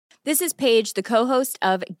This is Paige, the co-host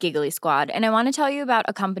of Giggly Squad, and I want to tell you about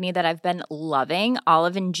a company that I've been loving,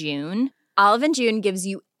 Olive & June. Olive & June gives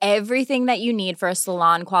you everything that you need for a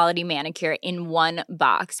salon-quality manicure in one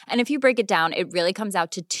box. And if you break it down, it really comes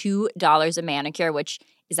out to $2 a manicure, which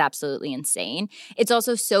is absolutely insane. It's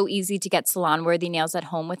also so easy to get salon-worthy nails at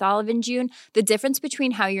home with Olive & June. The difference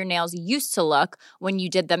between how your nails used to look when you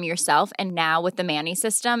did them yourself and now with the Mani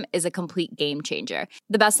system is a complete game changer.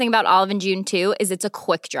 The best thing about Olive & June, too, is it's a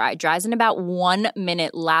quick dry. Dries in about 1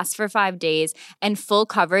 minute, lasts for 5 days, and full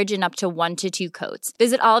coverage in up to 1 to 2 coats.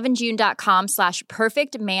 Visit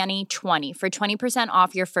oliveandjune.com/perfectmani20 for 20%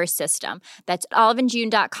 off your first system. That's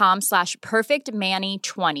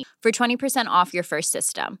oliveandjune.com/perfectmani20 for 20% off your first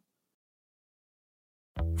system.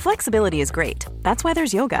 Flexibility is great. That's why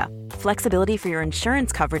there's yoga. Flexibility for your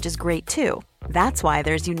insurance coverage is great too. That's why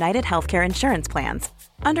there's United Healthcare Insurance Plans.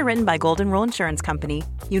 Underwritten by Golden Rule Insurance Company,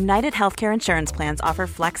 United Healthcare Insurance Plans offer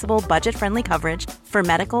flexible, budget-friendly coverage for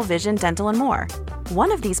medical, vision, dental, and more.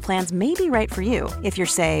 One of these plans may be right for you if you're,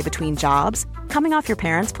 say, between jobs, coming off your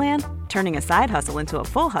parents' plan, turning a side hustle into a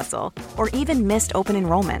full hustle, or even missed open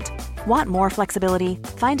enrollment. Want more flexibility?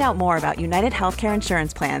 Find out more about United Healthcare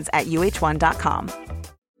Insurance Plans at uh1.com.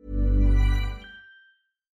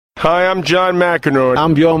 Hi, I'm John McEnroe.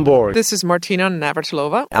 I'm Bjorn Borg. This is Martina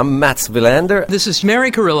Navratilova. I'm Mats Wilander. This is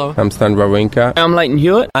Mary Carrillo. I'm Stan Wawrinka. I'm Leighton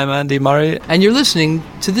Hewitt. I'm Andy Murray. And you're listening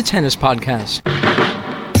to the Tennis Podcast.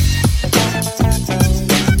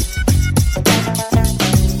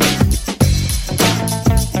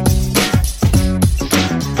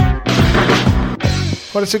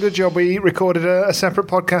 Well, it's a good job we recorded a separate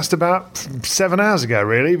podcast about 7 hours ago,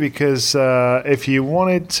 really, because if you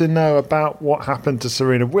wanted to know about what happened to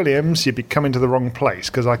Serena Williams, you'd be coming to the wrong place,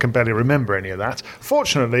 because I can barely remember any of that.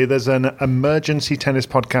 Fortunately, there's an emergency tennis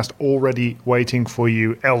podcast already waiting for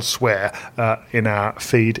you elsewhere in our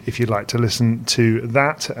feed, if you'd like to listen to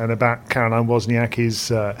that, and about Caroline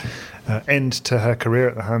Wozniacki's end to her career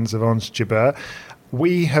at the hands of Ons Jabeur.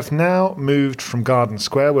 We have now moved from Garden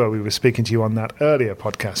Square, where we were speaking to you on that earlier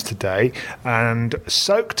podcast today, and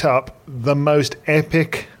soaked up the most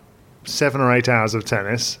epic 7 or 8 hours of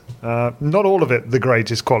tennis. Not all of it the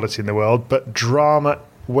greatest quality in the world, but drama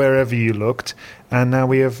wherever you looked. And now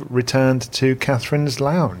we have returned to Catherine's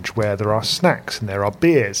Lounge, where there are snacks and there are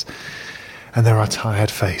beers. And there are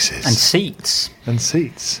tired faces. And seats. And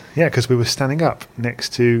seats. Yeah, because we were standing up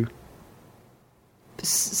next to...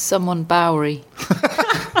 someone Bowery.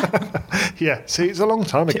 Yeah, see, it's a long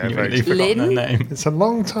time ago. Lynn? Name. It's a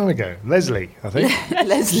long time ago. Leslie, I think.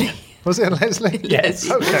 Leslie. Was it Leslie? Yes.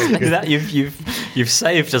 Okay. That you've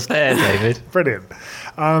saved us there, David. Brilliant.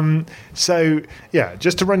 So, yeah,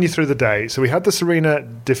 just to run you through the day. So we had the Serena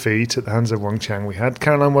defeat at the hands of Wang Qiang. We had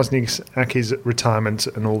Caroline Wozniacki's retirement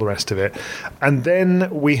and all the rest of it. And then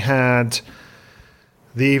we had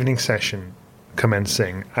the evening session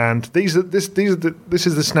commencing, and this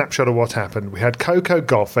is the snapshot of what happened. We had Coco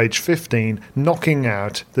Gauff, age 15, knocking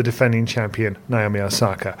out the defending champion Naomi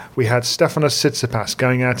Osaka. We had Stefanos Tsitsipas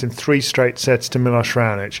going out in 3 straight sets to Milos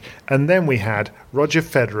Raonic, and then we had Roger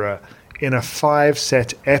Federer in a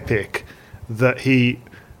 5-set epic that he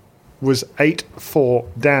was 8-4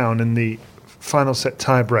 down in the final set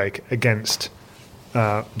tiebreak against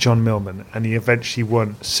John Millman, and he eventually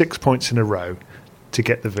won 6 points in a row to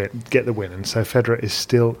get the win, and so Federer is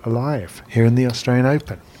still alive here in the Australian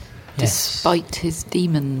Open. Yes. Despite his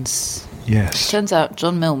demons. Yes. Turns out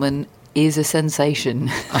John Millman is a sensation.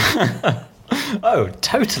 Oh,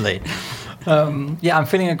 totally. Yeah, I'm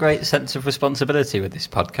feeling a great sense of responsibility with this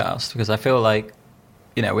podcast, because I feel like,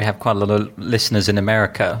 we have quite a lot of listeners in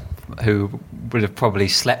America who would have probably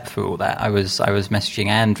slept through all that. I was messaging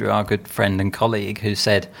Andrew, our good friend and colleague, who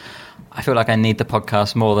said, I feel like I need the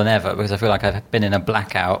podcast more than ever, because I feel like I've been in a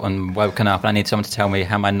blackout and woken up and I need someone to tell me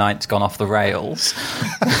how my night's gone off the rails.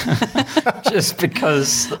 Just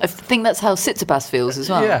because... I think that's how Tsitsipas feels as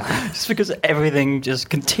well. Yeah, just because everything just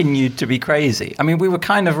continued to be crazy. I mean, we were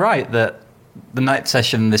kind of right that the night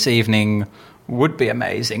session this evening would be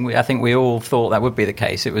amazing. I think we all thought that would be the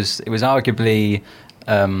case. It was arguably...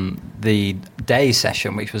 the day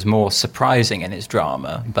session, which was more surprising in its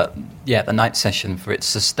drama, but yeah, the night session for its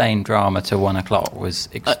sustained drama to 1 o'clock was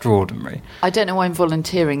extraordinary. I don't know why I'm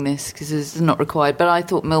volunteering this, because it's not required, but I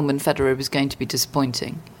thought Millman Federer was going to be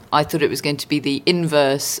disappointing. I thought it was going to be the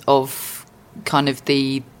inverse of kind of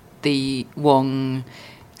the Wang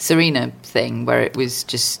Serena thing, where it was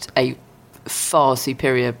just a far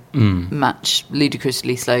superior match,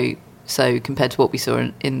 ludicrously so compared to what we saw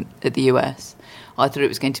at the US. I thought it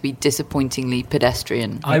was going to be disappointingly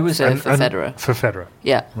pedestrian for Federer. For Federer.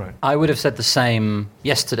 Yeah. Right. I would have said the same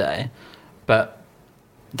yesterday, but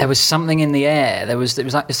there was something in the air.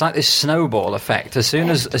 It's like this snowball effect. As soon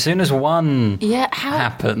as one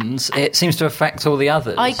happens, it seems to affect all the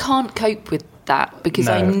others. I can't cope with that because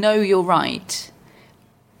I know you're right,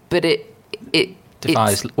 but it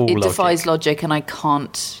defies logic, and I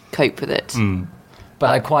can't cope with it. But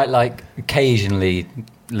I quite like occasionally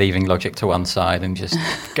leaving logic to one side and just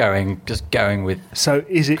going with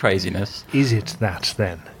craziness. Is it that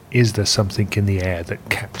then? Is there something in the air that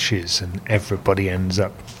catches and everybody ends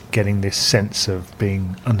up getting this sense of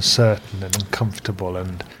being uncertain and uncomfortable?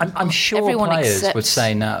 And I'm sure players would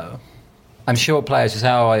say no. I'm sure players would say,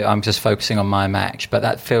 I'm just focusing on my match, but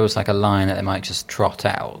that feels like a line that they might just trot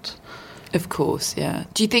out. Of course, yeah.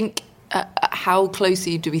 Do you think, how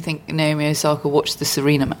closely do we think Naomi Osaka watched the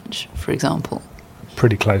Serena match, for example?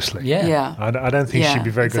 Pretty closely. Yeah. I don't think she'd be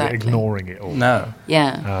very good at ignoring it all. No.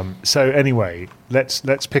 Yeah. So anyway, let's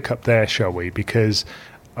pick up there, shall we? Because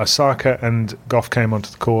Osaka and Goff came onto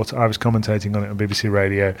the court. I was commentating on it on BBC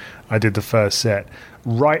Radio. I did the first set.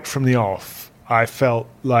 Right from the off, I felt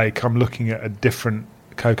like I'm looking at a different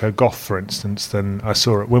Coco Gauff, for instance, than I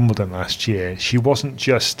saw at Wimbledon last year. She wasn't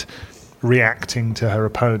just reacting to her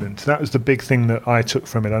opponent. That was the big thing that I took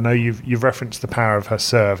from it. I know you've referenced the power of her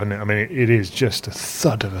serve, and I mean it is just a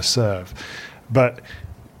thud of a serve. But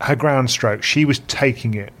her ground stroke, she was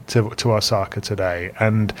taking it to Osaka today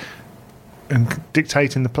and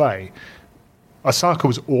dictating the play. Osaka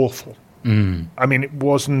was awful. I mean, it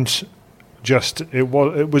was just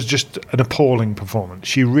an appalling performance.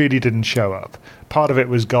 She really didn't show up. Part of it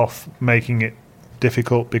was Goff making it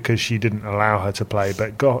difficult because she didn't allow her to play,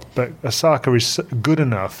 but Osaka is good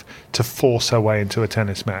enough to force her way into a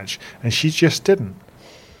tennis match, and she just didn't.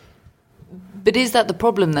 But is that the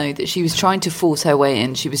problem, though, that she was trying to force her way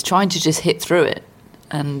in? She was trying to just hit through it,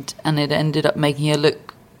 and it ended up making her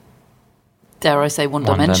look, dare I say,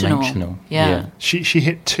 one-dimensional. Yeah. She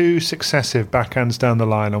hit 2 successive backhands down the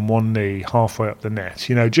line on one knee halfway up the net.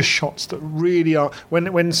 You know, just shots that really are...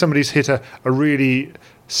 When somebody's hit a really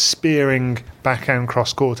spearing backhand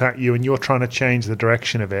cross-court at you and you're trying to change the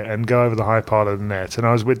direction of it and go over the high part of the net. And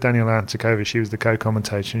I was with Daniela Antikova, she was the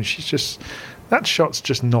co-commentator, and she's just... That shot's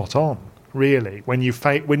just not on, really. When you're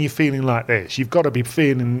feeling like this, you've got to be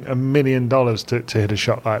feeling $1 million to hit a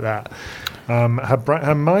shot like that.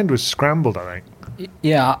 Her mind was scrambled, I think.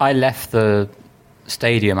 Yeah, I left the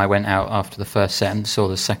stadium. I went out after the first set and saw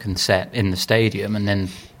the second set in the stadium, and then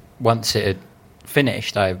once it had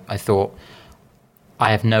finished, I thought, I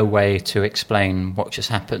have no way to explain what just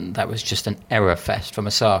happened. That was just an error fest from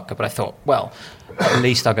Osaka. But I thought, well, at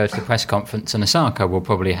least I'll go to the press conference and Osaka will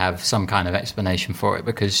probably have some kind of explanation for it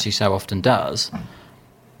because she so often does.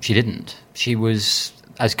 She didn't. She was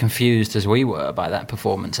as confused as we were by that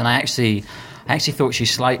performance. And I actually thought she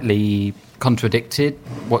slightly contradicted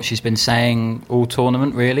what she's been saying all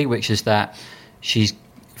tournament, really, which is that she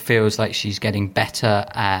feels like she's getting better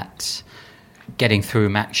at getting through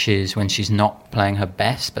matches when she's not playing her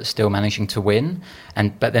best but still managing to win.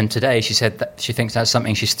 But then today she said that she thinks that's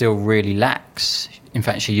something she still really lacks. In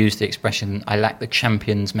fact, she used the expression, I lack the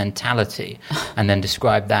champion's mentality, and then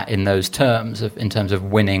described that in those terms, in terms of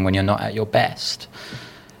winning when you're not at your best.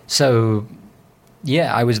 So,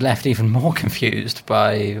 yeah, I was left even more confused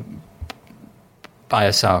by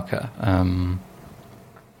Osaka.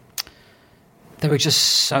 There were just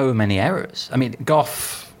so many errors. I mean,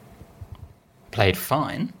 Goff played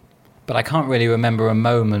fine, but I can't really remember a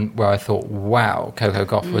moment where I thought, wow, Coco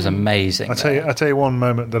Gauff was amazing. I'll tell you one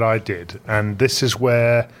moment that I did, and this is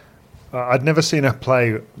where I'd never seen her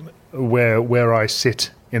play where I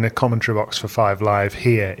sit in a commentary box for 5 Live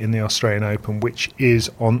here in the Australian Open, which is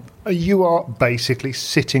on... You are basically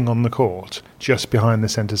sitting on the court just behind the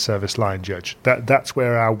centre service line, Judge. That's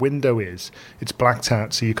where our window is. It's blacked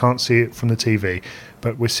out, so you can't see it from the TV,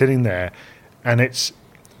 but we're sitting there, and it's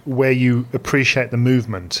where you appreciate the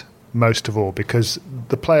movement most of all, because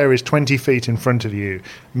the player is 20 feet in front of you,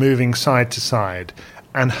 moving side to side,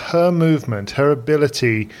 and her movement, her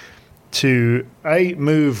ability to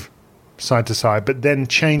move side to side, but then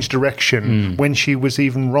change direction when she was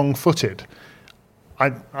even wrong-footed.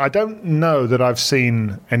 I don't know that I've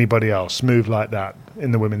seen anybody else move like that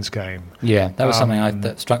in the women's game. Yeah, that was something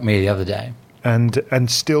that struck me the other day. And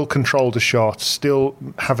still control the shot, still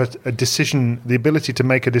have a decision, the ability to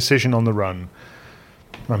make a decision on the run.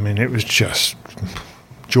 I mean, it was just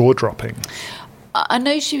jaw-dropping. I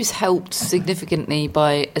know she was helped significantly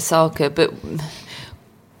by Osaka, but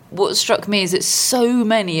what struck me is that so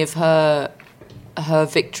many of her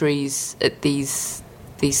victories at these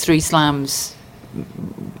 3 slams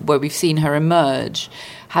where we've seen her emerge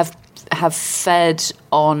have fed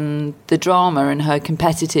on the drama and her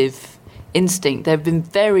competitive instinct. There have been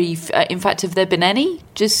in fact, have there been any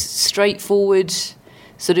just straightforward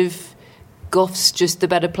sort of Gauff's just the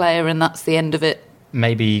better player and that's the end of it?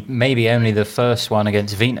 Maybe only the first one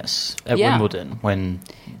against Venus at Wimbledon when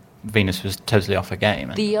Venus was totally off her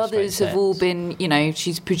game. The others have all been,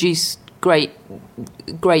 she's produced great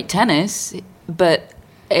tennis, but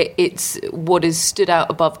it's what has stood out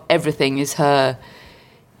above everything is her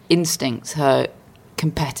instincts, her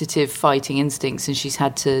competitive fighting instincts, and she's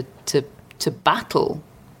had to battle,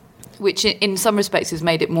 which in some respects has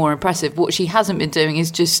made it more impressive. What she hasn't been doing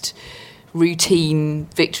is just routine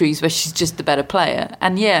victories where she's just the better player.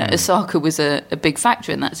 And Osaka was a big factor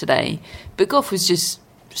in that today, but Gauff was just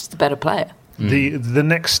the better player. The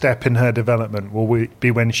next step in her development will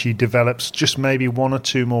be when she develops just maybe one or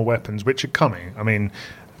two more weapons, which are coming. I mean,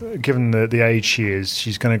 given the age she is,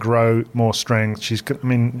 she's going to grow more strength. She's probably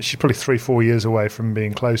 3-4 years away from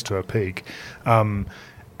being close to her peak,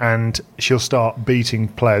 and she'll start beating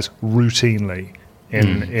players routinely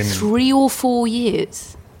in 3 or 4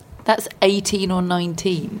 years. That's 18 or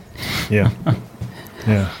 19. Yeah,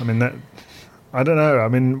 yeah. I mean that. I don't know. I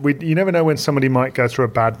mean, you never know when somebody might go through a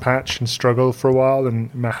bad patch and struggle for a while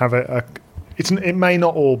and have it may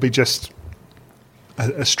not all be just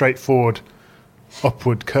a straightforward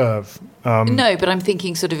upward curve. No, but I'm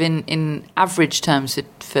thinking sort of in average terms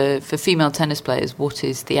for female tennis players, what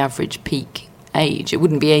is the average peak age? It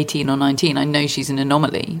wouldn't be 18 or 19. I know she's an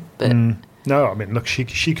anomaly, but... No, I mean, look,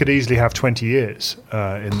 she could easily have 20 years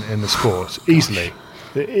in the sport, easily.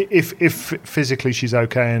 If physically she's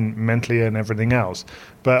okay and mentally and everything else.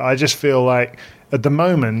 But I just feel like at the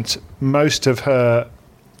moment, most of her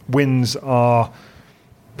wins are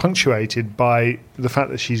punctuated by the fact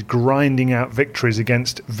that she's grinding out victories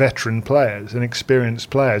against veteran players and experienced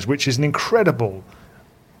players, which is an incredible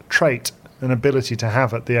trait and ability to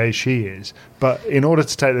have at the age she is. But in order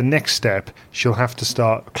to take the next step, she'll have to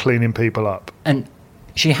start cleaning people up. And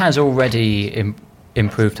she has already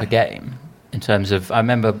improved her game in terms of... I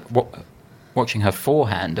remember watching her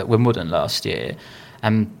forehand at Wimbledon last year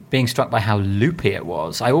and being struck by how loopy it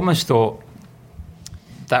was. I almost thought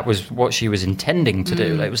that was what she was intending to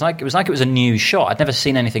do. It was like it was a new shot. I'd never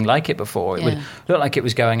seen anything like it before. It would look like it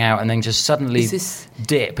was going out and then just suddenly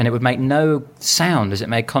dip, and it would make no sound as it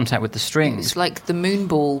made contact with the strings. It's like the moon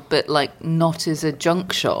ball, but like not as a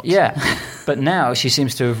junk shot. Yeah, but now she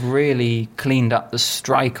seems to have really cleaned up the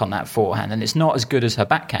strike on that forehand, and it's not as good as her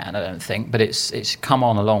backhand, I don't think, but it's come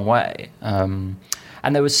on a long way. And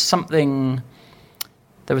there was something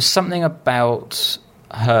about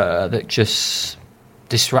her that just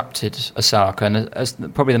disrupted Osaka, and as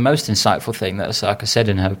probably the most insightful thing that Osaka said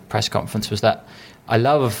in her press conference was that I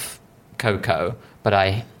love Coco, but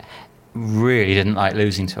I really didn't like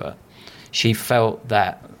losing to her. She felt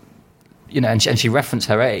that, and she referenced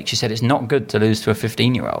her age. She said it's not good to lose to a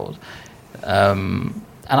 15-year-old, and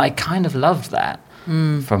I kind of loved that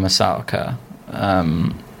from Osaka.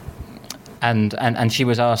 And she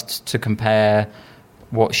was asked to compare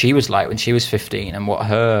what she was like when she was 15 and what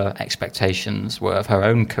her expectations were of her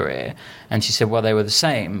own career. And she said, well, they were the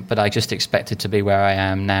same, but I just expected to be where I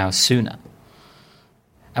am now sooner.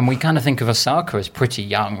 And we kind of think of Osaka as pretty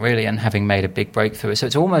young, really, and having made a big breakthrough. So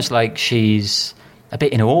it's almost like she's a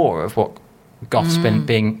bit in awe of what Gauff's been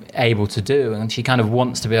being able to do, and she kind of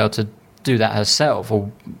wants to be able to do that herself,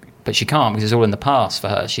 but she can't because it's all in the past for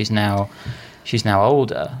her. She's now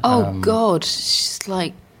older. Oh, God. She's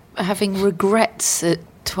like having regrets at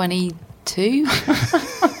 22.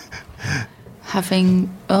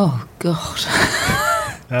 Oh God.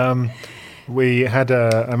 I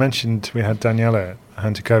mentioned we had Daniela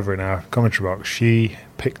Hantuchova in our commentary box. She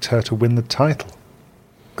picked her to win the title.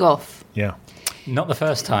 Gauff. Yeah. Not the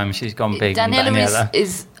first time she's gone big. Daniela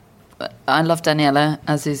is I love Daniela,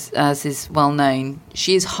 as is well known.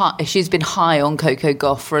 She's been high on Coco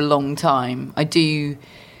Gauff for a long time. I do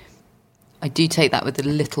take that with a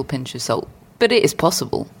little pinch of salt, but it is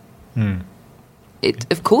possible.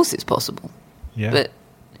 Of course, it's possible. Yeah. But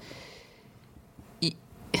do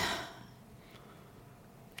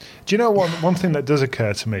you know one thing that does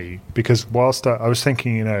occur to me? Because whilst I was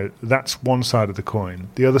thinking, that's one side of the coin.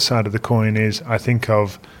 The other side of the coin is I think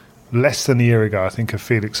of less than a year ago. I think of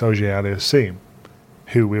Felix Auger-Aliassime,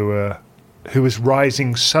 who was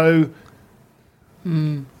rising so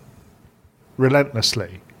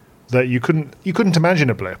relentlessly that you couldn't imagine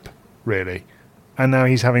a blip, really, and now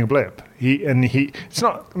he's having a blip. It's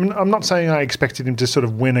not. I mean, I'm not saying I expected him to sort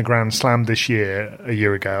of win a Grand Slam this year. A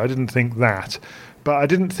year ago, I didn't think that, but I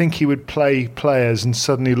didn't think he would play players and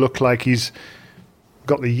suddenly look like he's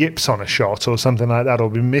got the yips on a shot or something like that, or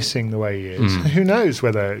been missing the way he is. Who knows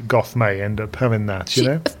whether Goff may end up having that, you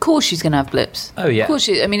know? Of course she's going to have blips. Oh, yeah. Of course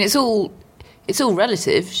I mean, it's all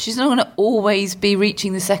relative. She's not going to always be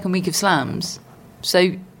reaching the second week of slams.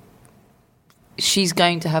 So she's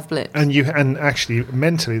going to have blips. And actually,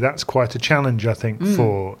 mentally, that's quite a challenge, I think,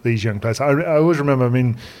 for these young players. I always remember, I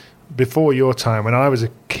mean, before your time, when I was a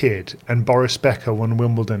kid, and Boris Becker won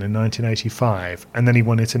Wimbledon in 1985, and then he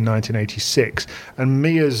won it in 1986, and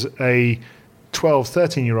me as a 12,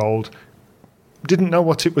 13-year-old didn't know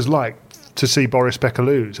what it was like to see Boris Becker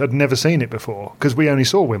lose. I'd never seen it before, because we only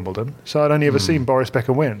saw Wimbledon, so I'd only ever seen Boris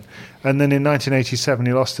Becker win. And then in 1987,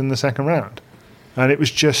 he lost in the second round. And it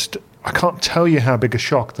was just, I can't tell you how big a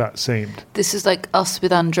shock that seemed. This is like us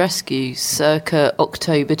with Andreescu circa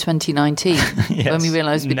October 2019, when we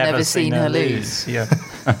realised we'd never seen her lose. Yeah.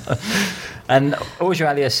 And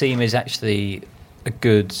Auger-Aliassime is actually a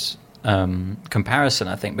good comparison,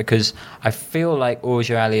 I think, because I feel like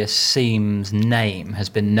Auger-Aliassime's name has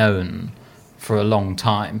been known for a long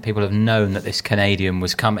time. People have known that this Canadian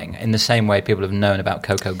was coming, in the same way people have known about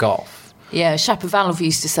Coco Gauff. Yeah, Shapovalov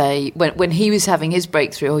used to say, when he was having his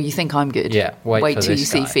breakthrough, oh, you think I'm good? Yeah, wait till you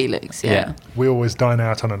see guy. Felix. Yeah. We always dine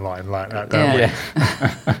out on a line like that, don't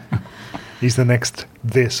we? He's the next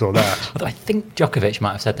this or that. Although I think Djokovic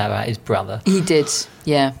might have said that about his brother. He did,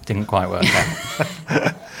 yeah. Didn't quite work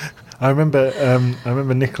out. I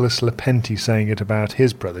remember Nicholas Lepenti saying it about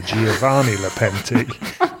his brother, Giovanni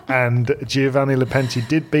Lepenti. And Giovanni Lepenti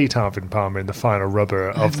did beat Arvid Palmer in the final rubber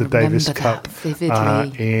of the Davis Cup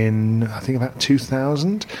in, I think, about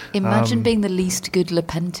 2000. Imagine being the least good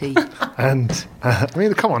Lepenti. And, I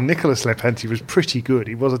mean, come on, Nicholas Lepenti was pretty good.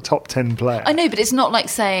 He was a top 10 player. I know, but it's not like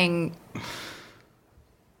saying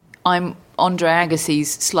I'm Andre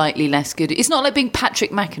Agassi's slightly less good. It's not like being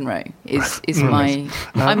Patrick McEnroe is my...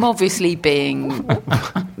 I'm obviously being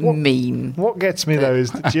mean. What gets me, though,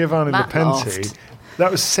 is that Giovanni Lepenti... That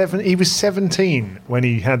was he was 17 when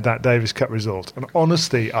he had that Davis Cup result, and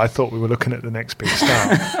honestly, I thought we were looking at the next big star.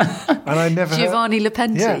 And I never Giovanni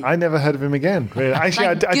Lepenti. Yeah, I never heard of him again. Really.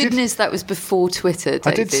 Actually, Thank goodness that was before Twitter, David.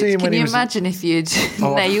 I did see him when he was... Can you imagine if you'd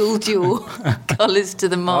nailed your colours to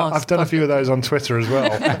the mast? I've done a few of those on Twitter as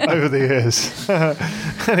well over the years.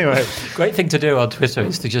 Anyway, great thing to do on Twitter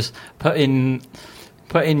is to just put in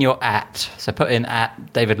your @ so put in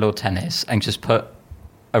 @David Lord Tennis and just put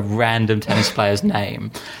a random tennis player's name,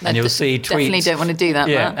 and you'll see tweets. Definitely don't want to do that.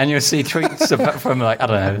 Yeah, Matt. and you'll see tweets from like, I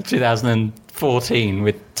don't know, 2014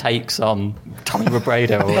 with takes on Tommy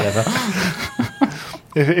Robredo or whatever.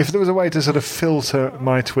 If there was a way to sort of filter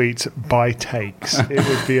my tweets by takes, it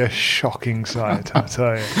would be a shocking sight, I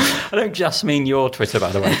tell you. I don't just mean your Twitter,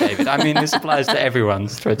 by the way, David. I mean, this applies to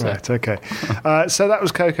everyone's Twitter. Right, okay. So that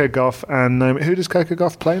was Coco Gauff, and who does Coco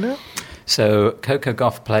Gauff play now? So Coco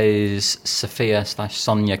Gauff plays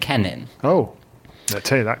Sophia/Sonia Kenin. Oh, I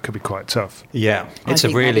tell you, that could be quite tough. Yeah, it's a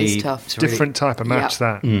really different type of match,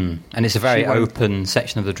 that. And it's a very open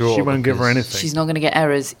section of the draw. She won't give her anything. She's not going to get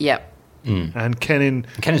errors. Yep. And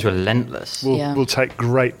Kenin's relentless. Will take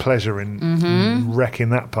great pleasure in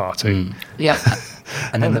wrecking that party. Yep.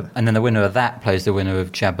 And then the winner of that plays the winner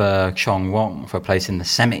of Jabeur Chong Wong for a place in the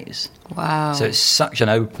semis. Wow. So it's such an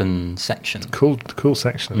open section. Cool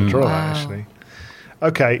section of the draw, actually.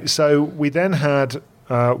 Okay, so we then had,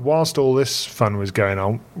 whilst all this fun was going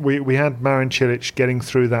on, we had Marin Cilic getting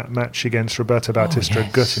through that match against Roberto Bautista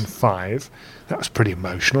Agut in 5. That was pretty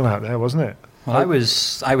emotional out there, wasn't it? Well, I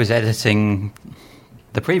was editing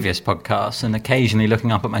the previous podcast and occasionally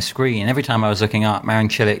looking up at my screen. Every time I was looking up, Marin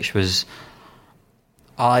Cilic was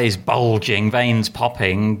eyes bulging, veins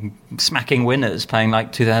popping, smacking winners, playing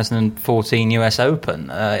like 2014 US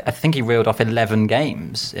Open. I think he reeled off 11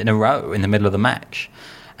 games in a row in the middle of the match,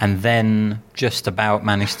 and then just about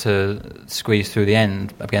managed to squeeze through the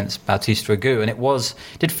end against Bautista Agut. And it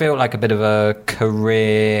did feel like a bit of a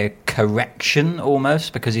career correction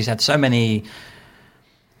almost, because he's had so many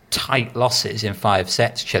tight losses in 5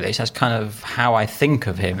 sets, Cilic. That's kind of how I think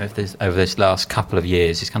of him over this last couple of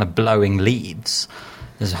years. He's kind of blowing leads,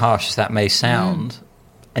 as harsh as that may sound.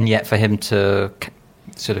 And yet for him to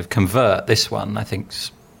sort of convert this one, I think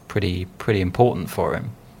is pretty important for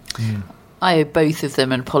him. I owe both of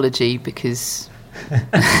them an apology, because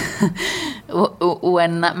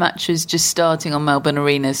when that match was just starting on Melbourne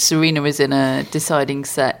Arena, Serena was in a deciding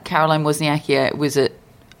set. Caroline Wozniacki was at,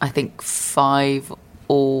 I think, 5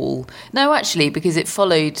 all. No, actually, because it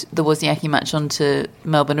followed the Wozniacki match onto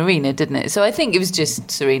Melbourne Arena, didn't it? So I think it was just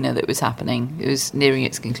Serena that was happening. It was nearing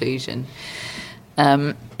its conclusion.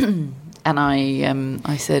 And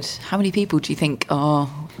I said, how many people do you think are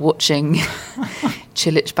watching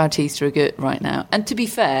Cilic, Bautista are good right now. And to be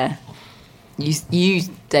fair, you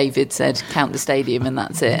David, said count the stadium and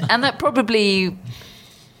that's it. And that probably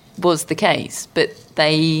was the case. But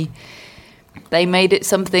they made it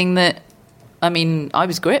something that, I mean, I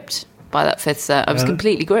was gripped by that fifth set. I was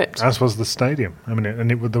completely gripped. As was the stadium. I mean,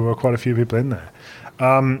 there were quite a few people in there.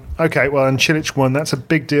 Okay, well, and Cilic won. That's a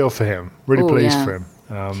big deal for him. Really pleased for him.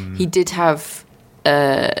 He did have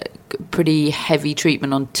pretty heavy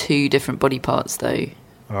treatment on 2 different body parts, though.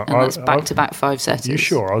 And that's back-to-back 5-setters. You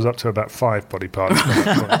sure? I was up to about 5 body parts.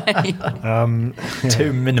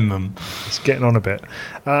 2 minimum. It's getting on a bit.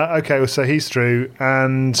 Okay, well, so he's through.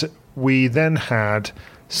 And we then had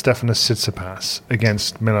Stefanos Tsitsipas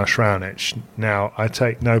against Milos Raonic. Now, I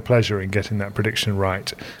take no pleasure in getting that prediction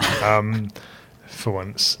right. For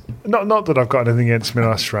once, not that I've got anything against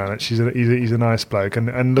Milos Raonic. He's a nice bloke,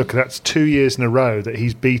 and look, that's 2 years in a row that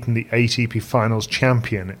he's beaten the ATP Finals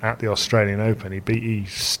champion at the Australian Open. He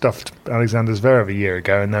stuffed Alexander Zverev a year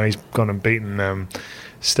ago, and now he's gone and beaten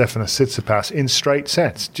Stefanos Tsitsipas in straight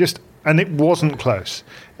sets. And it wasn't close.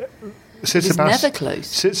 It was never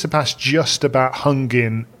close. Tsitsipas just about hung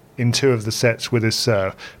in 2 of the sets with his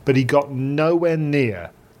serve, but he got nowhere near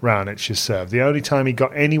Raonic's serve. The only time he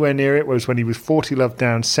got anywhere near it was when he was 40-love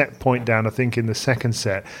down, set point down, I think, in the second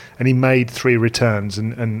set, and he made 3 returns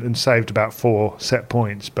and saved about 4 set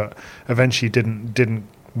points, but eventually didn't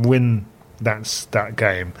win that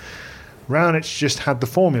game. Raonic just had the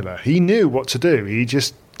formula. He knew what to do. He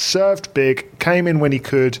just served big, came in when he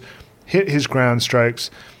could, hit his ground strokes,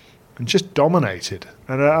 and just dominated.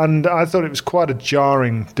 And I thought it was quite a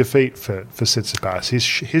jarring defeat for Tsitsipas.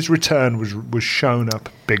 His return was shown up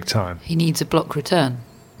big time. He needs a block return.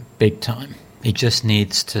 Big time. He just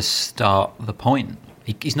needs to start the point.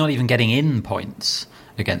 He's not even getting in points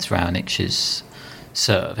against Raonic's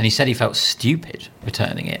serve. And he said he felt stupid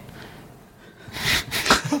returning it.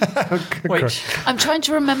 Which, I'm trying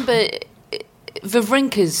to remember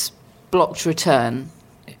Wawrinka's blocked return.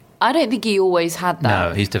 I don't think he always had that.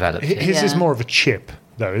 No, he's developed it. His is more of a chip,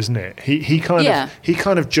 though, isn't it? He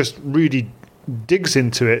kind of just really digs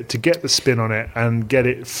into it to get the spin on it and get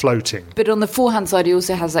it floating. But on the forehand side, he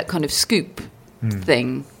also has that kind of scoop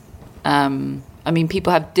thing. I mean,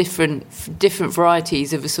 people have different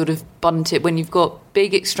varieties of a sort of bunted. When you've got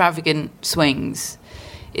big, extravagant swings,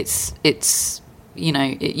 it's you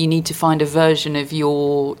need to find a version of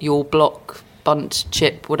your block, bunt,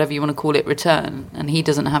 chip, whatever you want to call it, return, and he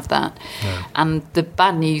doesn't have that. No. And the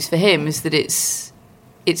bad news for him is that it's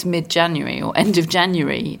mid-January or end of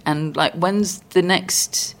January, and like, when's the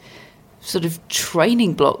next sort of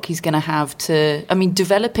training block he's going to have to? I mean,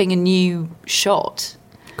 developing a new shot,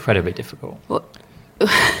 incredibly difficult.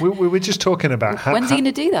 We were just talking about when's he going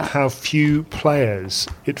to do that? How few players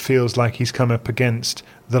it feels like he's come up against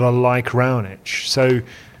that are like Raonic. So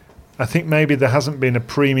I think maybe there hasn't been a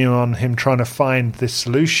premium on him trying to find this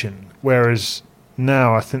solution, whereas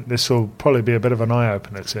now I think this will probably be a bit of an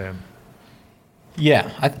eye-opener to him.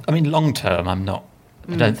 Yeah, I mean, long term, I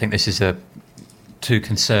don't think this is too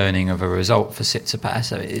concerning of a result for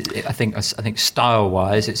Tsitsipas. I think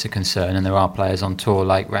style-wise, it's a concern, and there are players on tour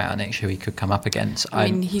like Raonic who he could come up against. I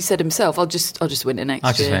mean, he said himself, "I'll just win it next year.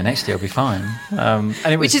 I'll just win it next year. I'll be fine."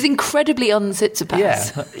 Which is incredibly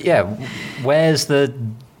un-Tsitsipas. Yeah. Where's the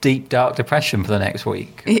deep, dark depression for the next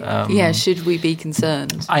week? Should we be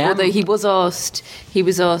concerned? Although he was asked, were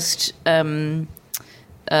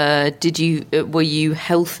you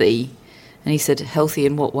healthy? And he said, healthy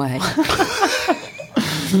in what way?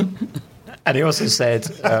 And he also said,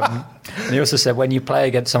 when you play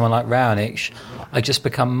against someone like Raonic, I just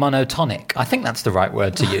become monotonic. I think that's the right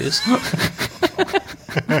word to use.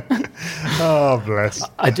 Oh, bless.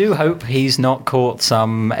 I do hope he's not caught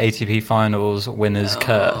some ATP Finals winner's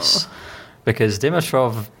curse, because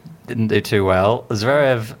Dimitrov didn't do too well,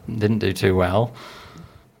 Zverev didn't do too well.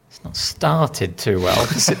 It's not started too well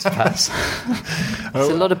for Tsitsipas. It's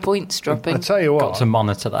a lot of points dropping. I tell you what, got to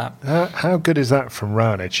monitor that. How good is that from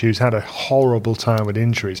Raonic, who's had a horrible time with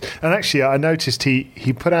injuries? And actually, I noticed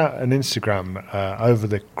he put out an Instagram over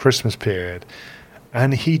the Christmas period,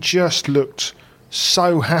 and he just looked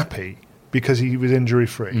so happy because he was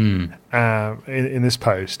injury-free in this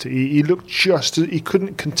post. He looked he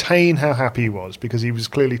couldn't contain how happy he was because he was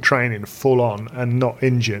clearly training full on and not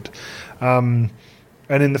injured. And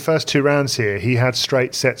in the first 2 rounds here, he had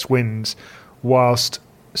straight sets wins whilst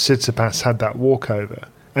Tsitsipas had that walkover.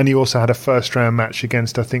 And he also had a first-round match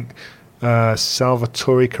against, I think,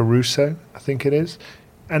 Salvatore Caruso, I think it is.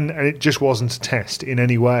 And it just wasn't a test in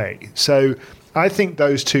any way. So I think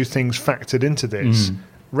those 2 things factored into this.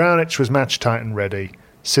 Raonic was match tight and ready.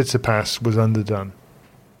 Tsitsipas was underdone.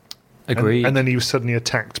 Agreed. And then he was suddenly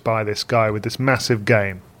attacked by this guy with this massive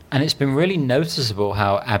game. And it's been really noticeable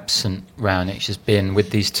how absent Raonic has been with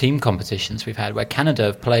these team competitions we've had, where Canada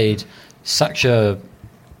have played such a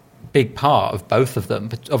big part of both of them,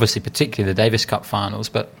 but obviously particularly the Davis Cup finals,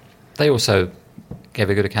 but they also gave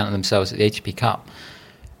a good account of themselves at the ATP Cup.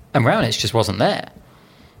 And Raonic just wasn't there.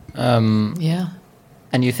 Yeah.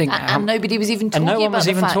 And you think... And nobody was even talking about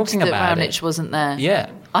the fact that Raonic wasn't there. Yeah.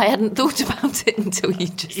 I hadn't thought about it until you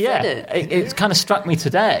just said it. It kind of struck me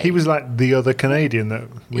today. He was like the other Canadian that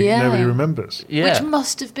nobody remembers. Yeah. Which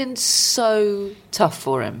must have been so tough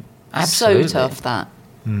for him. Absolutely. So tough, that.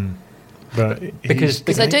 But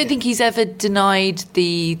because I don't think he's ever denied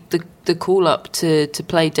the call-up to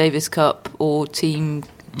play Davis Cup or team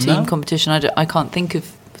competition. I can't think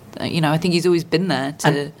of... I think he's always been there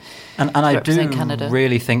to and I do represent Canada.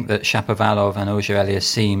 Really think that Shapovalov and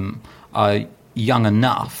Auger-Aliassime are young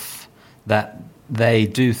enough that they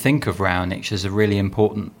do think of Raonic as a really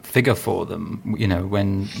important figure for them.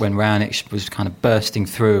 When Raonic was kind of bursting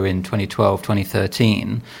through in 2012,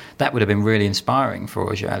 2013, that would have been really inspiring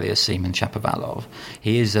for Auger-Aliassime and Shapovalov.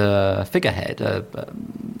 He is a figurehead, a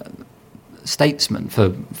statesman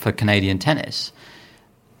for Canadian tennis,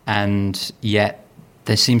 and yet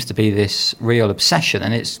there seems to be this real obsession,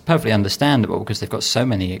 and it's perfectly understandable because they've got so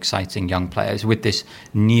many exciting young players with this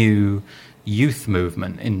new youth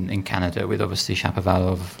movement in Canada, with obviously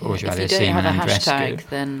Shapovalov, Auger-Aliassime and Andreescu.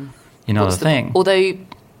 Then you know the thing. Although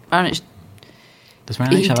Raonic, does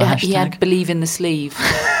Raonic have a hashtag? He had "believe in the sleeve."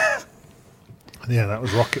 Yeah, that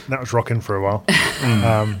was rocking. That was rocking for a while.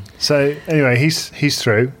 So anyway, he's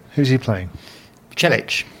through. Who's he playing?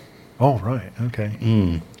 Cilic. Oh right,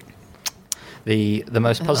 okay. The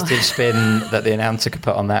most positive spin that the announcer could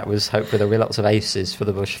put on that was hopefully there'll be lots of aces for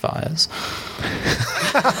the bushfires.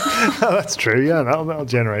 That's true, yeah, that'll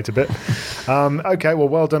generate a bit. Okay,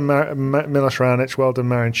 well done Milos Raonic, well done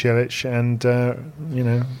Marin Cilic, and,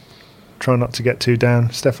 try not to get too down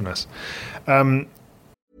Stefanos.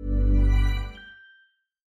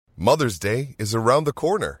 Mother's Day is around the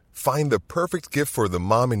corner. Find the perfect gift for the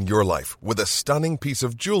mom in your life with a stunning piece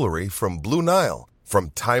of jewelry from Blue Nile.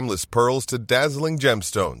 From timeless pearls to dazzling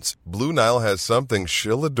gemstones, Blue Nile has something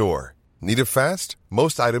she'll adore. Need it fast?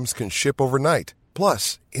 Most items can ship overnight.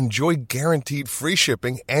 Plus, enjoy guaranteed free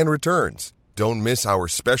shipping and returns. Don't miss our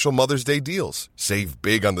special Mother's Day deals. Save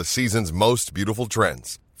big on the season's most beautiful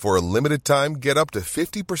trends. For a limited time, get up to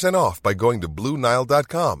 50% off by going to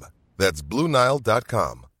BlueNile.com. That's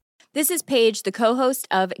BlueNile.com. This is Paige, the co-host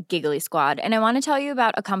of Giggly Squad, and I want to tell you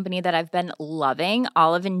about a company that I've been loving,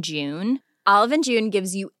 Olive & June. Olive & June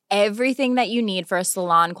gives you everything that you need for a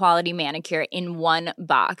salon-quality manicure in one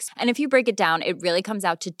box. And if you break it down, it really comes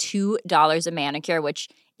out to $2 a manicure, which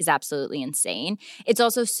is absolutely insane. It's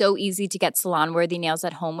also so easy to get salon-worthy nails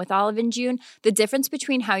at home with Olive & June. The difference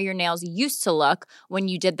between how your nails used to look when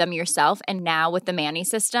you did them yourself and now with the Mani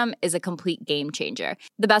system is a complete game changer.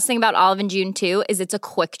 The best thing about Olive & June, too, is it's a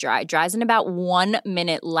quick dry. Dries in about 1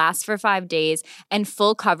 minute, lasts for 5 days, and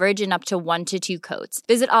full coverage in up to 1 to 2 coats.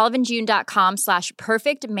 Visit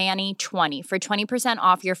oliveandjune.com/perfectmani20 for 20%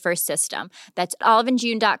 off your first system. That's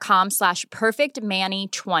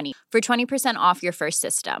oliveandjune.com/perfectmani20 for 20% off your first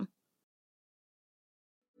system.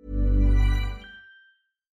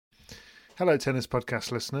 Hello, Tennis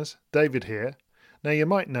Podcast listeners. David here. Now, you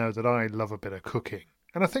might know that I love a bit of cooking,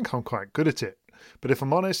 and I think I'm quite good at it. But if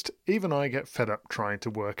I'm honest, even I get fed up trying to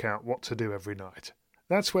work out what to do every night.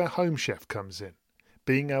 That's where Home Chef comes in.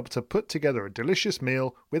 Being able to put together a delicious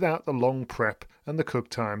meal without the long prep and the cook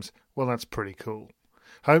times, well, that's pretty cool.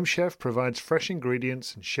 Home Chef provides fresh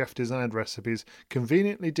ingredients and chef-designed recipes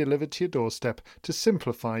conveniently delivered to your doorstep to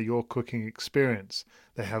simplify your cooking experience.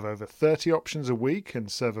 They have over 30 options a week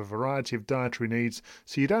and serve a variety of dietary needs,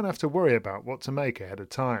 so you don't have to worry about what to make ahead of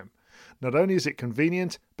time. Not only is it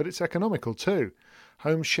convenient, but it's economical too.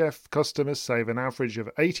 Home Chef customers save an average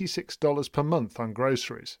of $86 per month on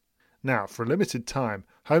groceries. Now, for a limited time,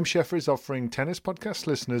 Home Chef is offering Tennis Podcast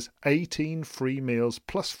listeners 18 free meals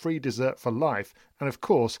plus free dessert for life and, of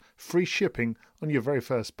course, free shipping on your very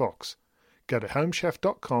first box. Go to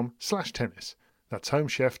homechef.com/tennis. That's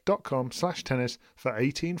homechef.com/tennis for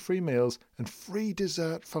 18 free meals and free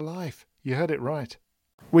dessert for life. You heard it right.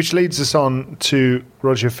 Which leads us on to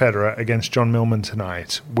Roger Federer against John Millman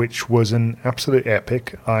tonight, which was an absolute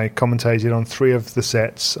epic. I commentated on 3 of the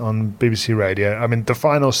sets on BBC Radio. I mean, the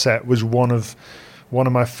final set was one of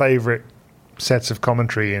my favourite sets of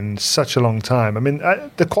commentary in such a long time. I mean,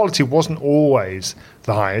 the quality wasn't always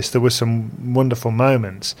the highest. There were some wonderful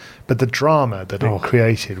moments, but the drama that it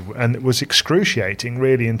created, and it was excruciating,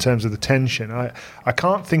 really, in terms of the tension. I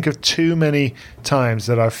can't think of too many times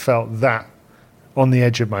that I've felt that on the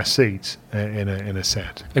edge of my seat in a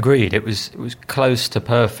set. Agreed. It was close to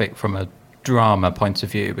perfect from a drama point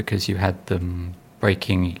of view, because you had them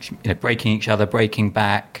breaking each other, breaking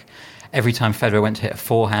back. Every time Federer went to hit a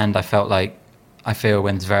forehand, I feel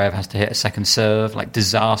when Zverev has to hit a second serve, like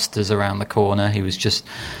disasters around the corner. He was just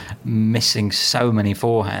missing so many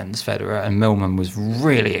forehands, Federer, and Millman was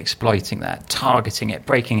really exploiting that, targeting it,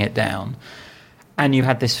 breaking it down. And you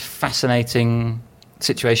had this fascinating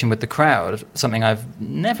situation with the crowd, something I've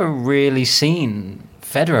never really seen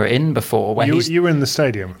Federer in before. Where you were in the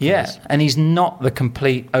stadium. Yeah, and he's not the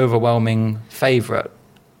complete overwhelming favourite.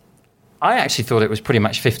 I actually thought it was pretty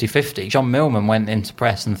much 50-50. John Millman went into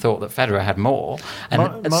press and thought that Federer had more,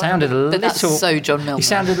 and it sounded a little... But that's so John Millman. He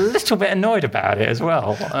sounded a little bit annoyed about it as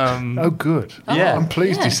well. Good. Yeah. I'm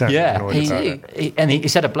pleased he sounded annoyed about it. He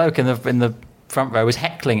said a bloke in the front row was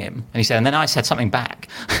heckling him, and he said, and then I said something back.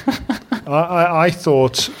 I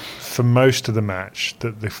thought for most of the match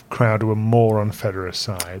that the crowd were more on Federer's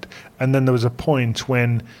side, and then there was a point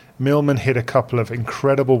when Millman hit a couple of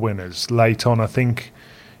incredible winners late on, I think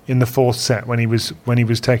in the fourth set, when he was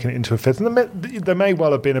taking it into a fifth. And there may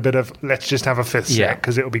well have been a bit of, let's just have a fifth set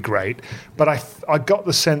because it'll be great. But I got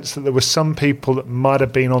the sense that there were some people that might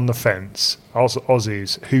have been on the fence,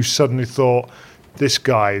 Aussies, who suddenly thought, this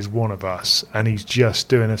guy is one of us and he's just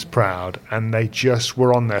doing us proud, and they just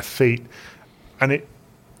were on their feet, and it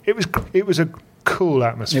was a cool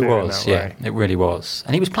atmosphere. It was, in that way. It really was,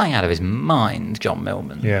 and he was playing out of his mind, John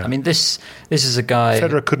Millman. Yeah, I mean this is a guy.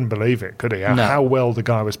 Federer couldn't believe it, could he? No. How well the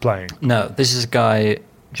guy was playing. No, this is a guy,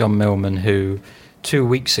 John Millman, who 2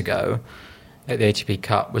 weeks ago at the ATP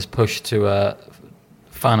Cup was pushed to a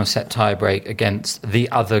final set tiebreak against the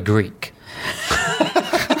other Greek.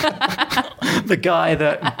 The guy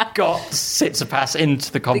that got Tsitsipas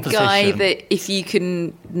into the competition. The guy that, if you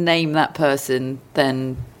can name that person,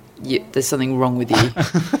 then there's something wrong with you.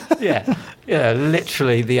 yeah,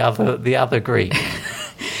 literally the other Greek.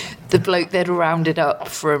 The bloke they'd rounded up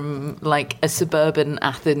from like a suburban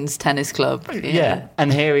Athens tennis club. Yeah,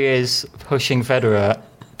 and here he is pushing Federer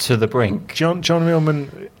to the brink. John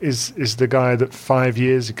Millman is the guy that 5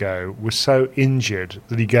 years ago was so injured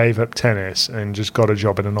that he gave up tennis and just got a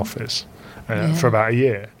job in an office for about a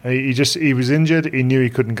year. He was injured. He knew he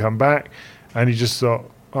couldn't come back, and he just thought,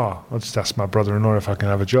 I'll just ask my brother-in-law if I can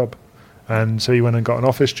have a job. And so he went and got an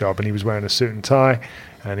office job, and he was wearing a suit and tie,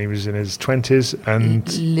 and he was in his 20s. And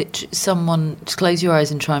someone, just close your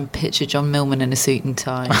eyes and try and picture John Millman in a suit and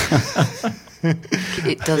tie.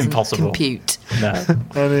 It doesn't compute. No.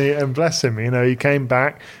 And bless him, he came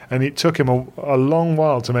back, and it took him a long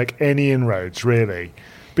while to make any inroads, really,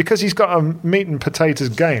 because he's got a meat and potatoes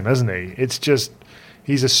game, hasn't he? It's just,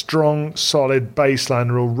 he's a strong, solid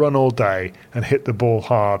baseliner who'll run all day and hit the ball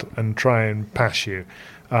hard and try and pass you.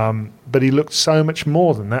 But he looked so much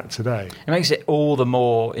more than that today. It makes it all the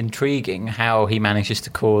more intriguing how he manages to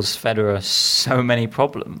cause Federer so many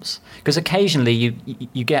problems. Because occasionally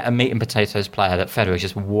you get a meat and potatoes player that Federer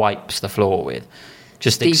just wipes the floor with.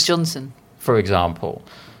 Steve Johnson, for example.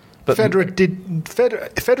 But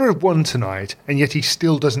Federer won tonight, and yet he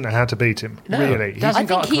still doesn't know how to beat him. No, really, I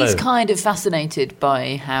think he's kind of fascinated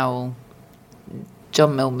by how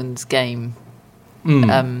John Millman's game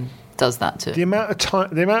does that to the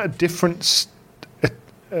amount of different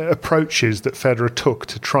approaches that Federer took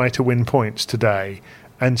to try to win points today,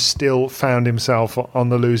 and still found himself on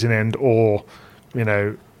the losing end, or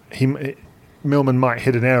Millman might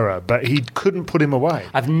hit an error, but he couldn't put him away.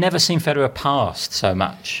 I've never seen Federer passed so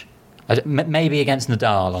much. Maybe against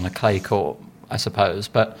Nadal on a clay court, I suppose,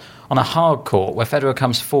 but on a hard court where Federer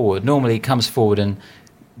comes forward, normally he comes forward and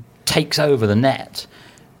takes over the net.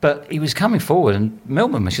 But he was coming forward and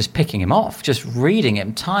Millman was just picking him off, just reading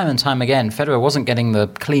him time and time again. Federer wasn't getting the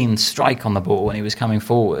clean strike on the ball when he was coming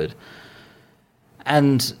forward.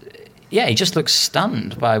 And yeah, he just looked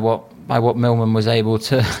stunned by what Millman was able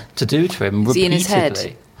to do to him repeatedly. Is he in his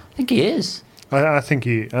head? I think he is. I think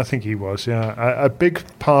he was, yeah. A big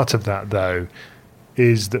part of that, though,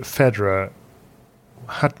 is that Federer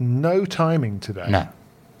had no timing today. No.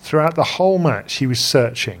 Throughout the whole match, he was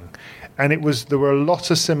searching. And there were a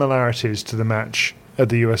lot of similarities to the match at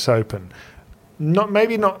the US Open.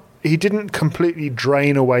 He didn't completely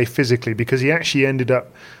drain away physically, because he actually ended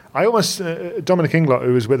up... Dominic Inglot,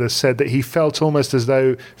 who was with us, said that he felt almost as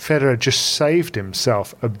though Federer just saved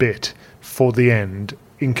himself a bit for the end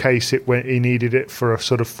in case he needed it for a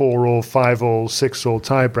sort of 4-all, 5-all, 6-all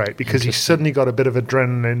tie-break, because he suddenly got a bit of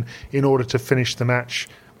adrenaline in order to finish the match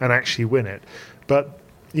and actually win it. But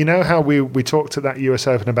you know how we talked at that US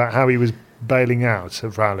Open about how he was bailing out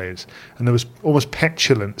of rallies, and there was almost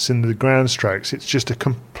petulance in the ground strokes. It's just a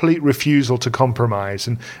complete refusal to compromise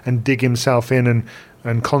and dig himself in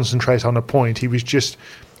and concentrate on a point. He was just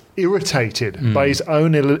irritated by his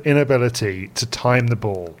own inability to time the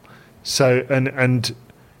ball. So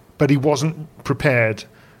but he wasn't prepared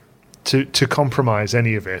to compromise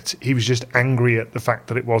any of it. He was just angry at the fact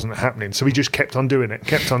that it wasn't happening. So he just kept on doing it,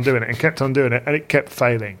 and it kept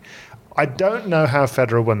failing. I don't know how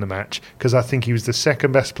Federer won the match, because I think he was the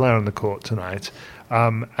second best player on the court tonight.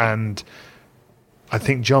 And I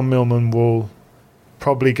think John Millman will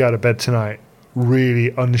probably go to bed tonight really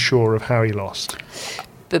unsure of how he lost.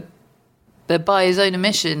 But by his own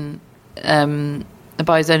admission, had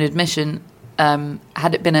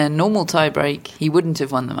it been a normal tiebreak, he wouldn't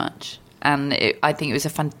have won the match. And I think it was a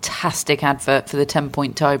fantastic advert for the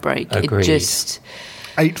 10-point tiebreak. Agreed. It just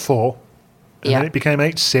 8-4, and then it became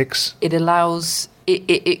 8-6. It allows.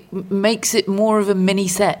 It makes it more of a mini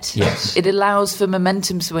set. Yes. It allows for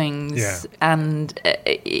momentum swings, and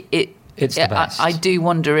it's the best. I do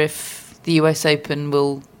wonder if the US Open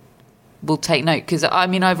will take note, because I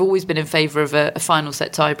mean I've always been in favour of a final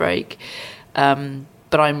set tiebreak,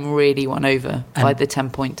 but I'm really won over by the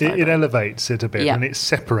 10-point tiebreak. It elevates it a bit and it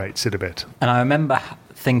separates it a bit. And I remember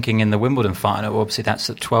thinking in the Wimbledon final, obviously that's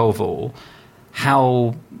at 12-all,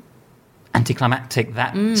 how anticlimactic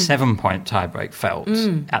that 7-point tiebreak felt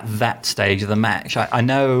at that stage of the match. I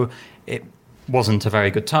know it wasn't a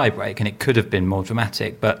very good tiebreak and it could have been more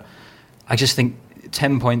dramatic, but I just think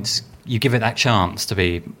 10 points, you give it that chance to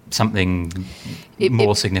be something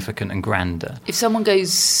more significant and grander. If someone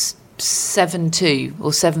goes 7-2 or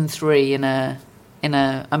 7-3 in a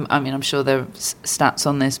I mean I'm sure there are stats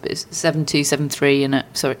on this, but it's 7-2, 7-3 in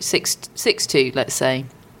 6-2, let's say.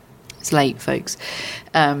 It's late, folks.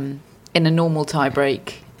 In a normal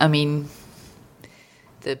tiebreak, I mean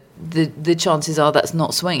the chances are that's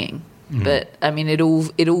not swinging. But I mean, it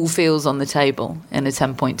all feels on the table in a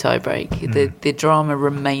 10-point tiebreak. The drama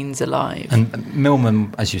remains alive. And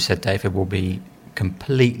Millman, as you said, David, will be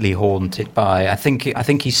completely haunted by. I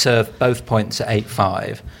think he served both points at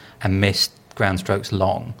 8-5 and missed ground strokes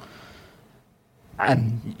long.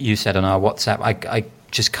 And you said on our WhatsApp, I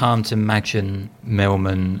just can't imagine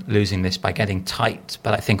Millman losing this by getting tight.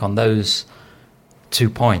 But I think on those 2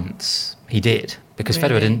 points, he did, because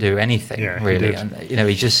Federer didn't do anything really. And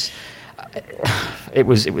he just. It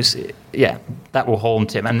was that will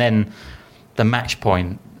haunt him. And then the match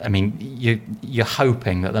point, I mean, you're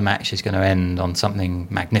hoping that the match is going to end on something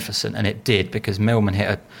magnificent, and it did, because Millman hit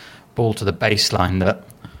a ball to the baseline that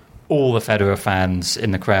all the Federer fans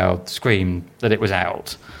in the crowd screamed that it was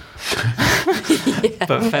out.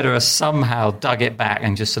 But Federer somehow dug it back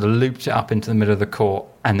and just sort of looped it up into the middle of the court,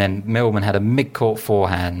 and then Millman had a mid-court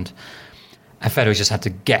forehand. And Federer just had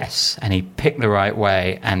to guess, and he picked the right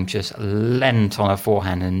way and just leant on a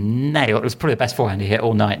forehand and nailed it. It was probably the best forehand he hit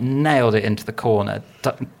all night, nailed it into the corner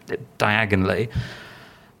diagonally.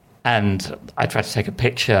 And I tried to take a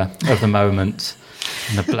picture of the moment,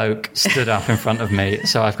 and the bloke stood up in front of me.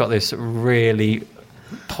 So I've got this really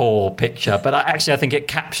poor picture, but I think it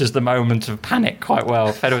captures the moment of panic quite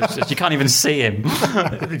well. Federer, you can't even see him.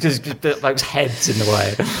 just the bloke's head's in the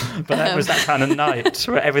way. But that was that kind of night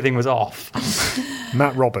where everything was off.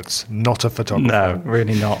 Matt Roberts, not a photographer. No,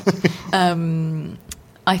 really not.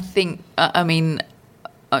 I think,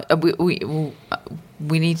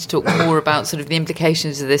 we need to talk more about sort of the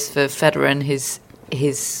implications of this for Federer and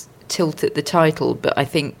his tilt at the title, but I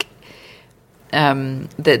think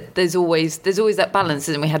that there's always that balance,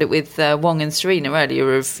 and we had it with Wong and Serena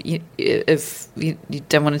earlier of you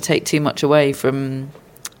don't want to take too much away from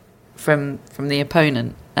the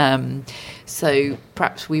opponent. So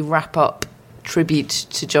perhaps we wrap up tribute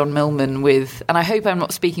to John Millman with, and I hope I'm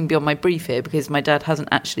not speaking beyond my brief here, because my dad hasn't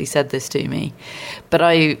actually said this to me, but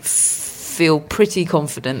I feel pretty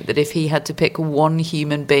confident that if he had to pick one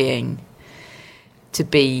human being to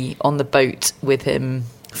be on the boat with him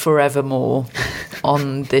forevermore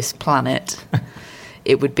on this planet,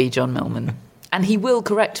 it would be John Millman. And he will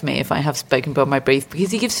correct me if I have spoken beyond my brief,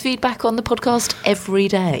 because he gives feedback on the podcast every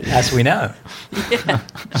day, as we know. Yeah.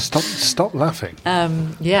 Stop laughing.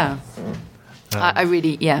 I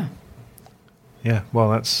really yeah, well,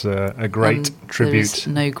 that's a great tribute. There's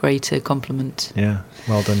no greater compliment. Yeah,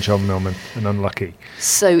 well done, John Millman, and unlucky.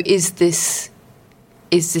 So is this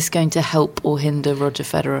going to help or hinder Roger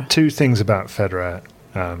Federer? Two things about Federer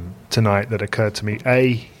tonight that occurred to me.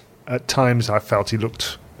 A, At times, I felt he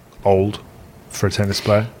looked old for a tennis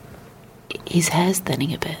player. His hair's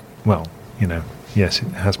thinning a bit. Well, yes, it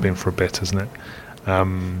has been for a bit, hasn't it?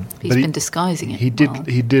 He's been disguising it. He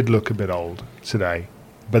did look a bit old today.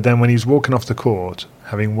 But then when he was walking off the court,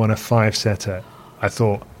 having won a 5-setter, I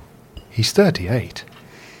thought, he's 38.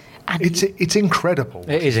 And it's incredible.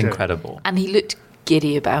 It is incredible. And he looked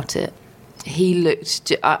giddy about it. He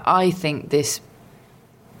looked... I think this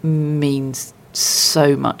means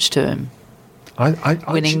so much to him.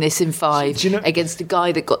 Winning this in 5 against a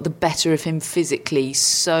guy that got the better of him physically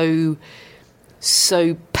so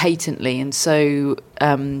patently and so...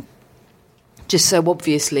 just so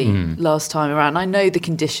obviously last time around. I know the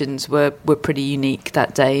conditions were pretty unique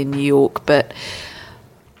that day in New York, but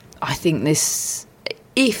I think this,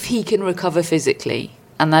 if he can recover physically,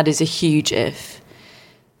 and that is a huge if,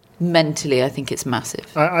 mentally I think it's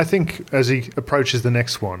massive. I think as he approaches the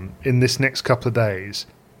next one, in this next couple of days,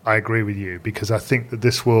 I agree with you, because I think that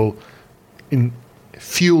this will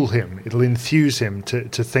fuel him, it'll enthuse him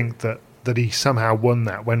to think that he somehow won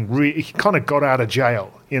that when he kind of got out of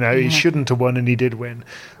jail. He shouldn't have won and he did win.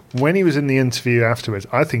 When he was in the interview afterwards,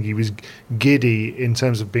 I think he was giddy in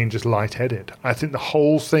terms of being just lightheaded. I think the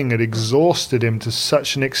whole thing had exhausted him to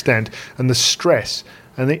such an extent, and the stress,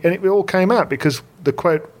 and it all came out because the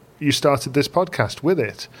quote, you started this podcast with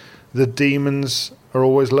it, the demons are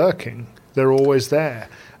always lurking. They're always there.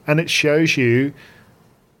 And it shows you...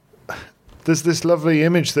 There's this lovely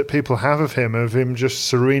image that people have of him just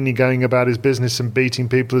serenely going about his business and beating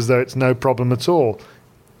people as though it's no problem at all.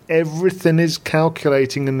 Everything is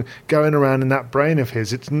calculating and going around in that brain of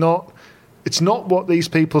his. It's not what these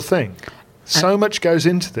people think. So much goes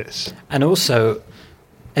into this. And also,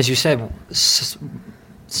 as you said,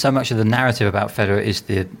 so much of the narrative about Federer is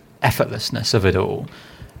the effortlessness of it all.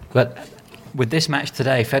 But with this match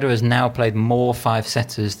today, Federer has now played more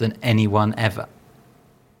 5-setters than anyone ever.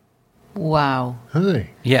 Wow. Really?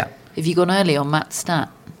 Yeah. Have you gone early on Matt's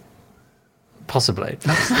stat? Possibly.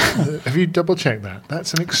 Have you double-checked that?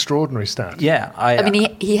 That's an extraordinary stat. Yeah. I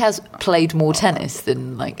mean, he has played more tennis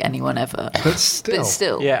than, anyone ever. But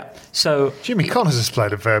still. Yeah. So Jimmy Connors has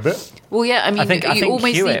played a fair bit. Well, yeah, I mean, I think you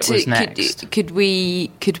almost Hewitt need was to... next. Could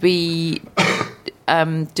we do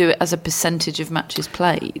it as a percentage of matches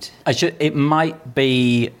played? It might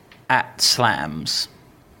be at slams.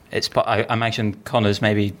 I imagine Connors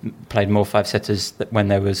maybe played more 5-setters when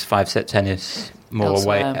there was 5-set tennis more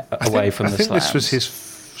away from the slams. I think this was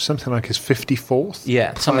something like his 54th.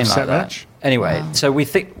 Yeah, something like that. Match. Anyway, so we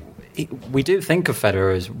do think of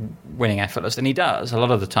Federer as winning effortless, and he does a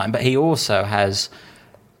lot of the time. But he also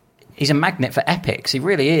he's a magnet for epics. He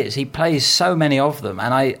really is. He plays so many of them,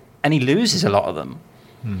 and he loses a lot of them.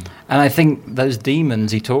 And I think those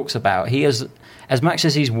demons he talks about, he has, as much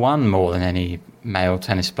as he's won more than any male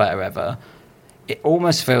tennis player ever, it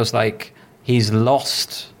almost feels like he's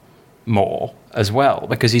lost more as well,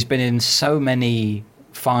 because he's been in so many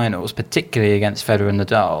finals, particularly against Federer and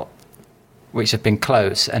Nadal, which have been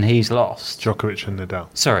close, and he's lost. Djokovic and Nadal.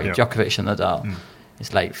 Sorry, yeah. Djokovic and Nadal.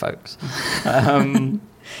 It's late, folks.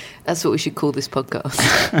 That's what we should call this podcast.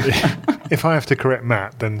 If I have to correct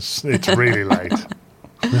Matt, then it's really late.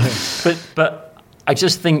 But I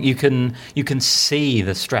just think you can see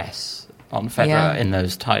the stress on Federer in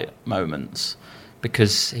those tight moments,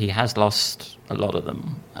 because he has lost a lot of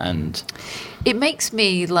them, and it makes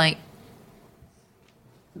me look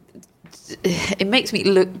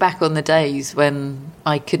back on the days when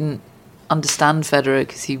I couldn't understand Federer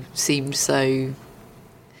because he seemed so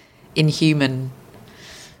inhuman.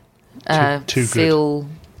 Too feel good.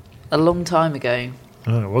 A long time ago.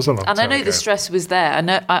 Oh, it was a long time ago. And I know the stress was there.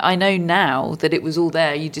 I know now that it was all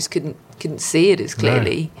there. You just couldn't see it as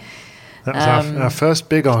clearly. No. That was our first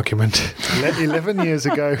big argument 11 years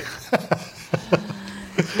ago.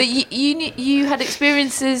 But you had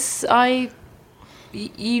experiences.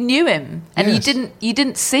 You knew him, and yes. you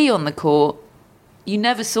didn't see on the court. You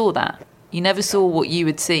never saw that. You never saw what you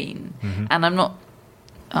had seen. Mm-hmm. And I'm not.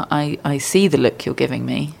 I see the look you're giving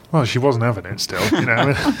me. Well, she wasn't having it still, you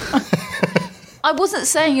know. I wasn't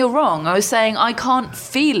saying you're wrong. I was saying I can't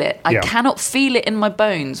feel it. I cannot feel it in my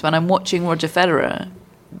bones when I'm watching Roger Federer,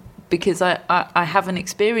 because I haven't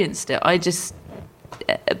experienced it. I just...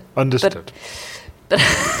 Understood. But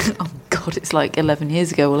oh, God, it's like 11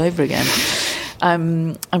 years ago all over again.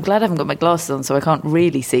 I'm glad I haven't got my glasses on, so I can't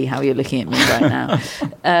really see how you're looking at me right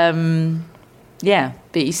now. Yeah,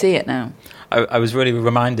 but you see it now. I was really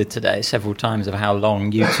reminded today several times of how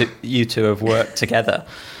long you two have worked together,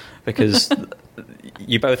 because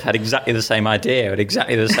you both had exactly the same idea at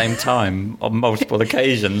exactly the same time on multiple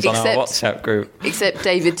occasions on our WhatsApp group. Except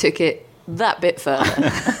David took it that bit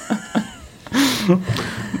further.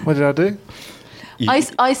 What did I do?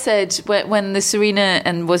 I said when the Serena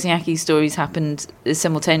and Wozniacki stories happened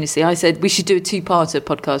simultaneously, I said we should do a two-parter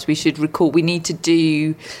podcast. We should record. We need to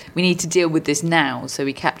deal with this now, so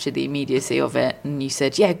we capture the immediacy of it. And you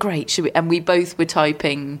said, yeah, great. Should we? And we both were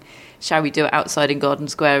typing, shall we do it outside in Garden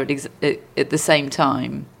Square at the same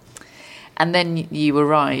time? And then you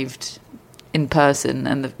arrived in person,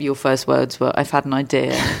 and your first words were, "I've had an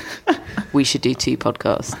idea. We should do two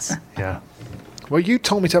podcasts." Yeah. Well, you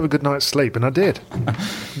told me to have a good night's sleep, and I did.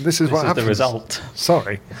 This is what happens. The result.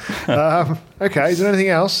 Sorry. Okay, is there anything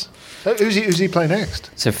else? Who's he play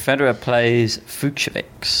next? So Federer plays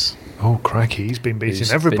Fucsovics. Oh, crikey, he's been beating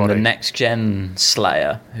who's everybody. Been the next-gen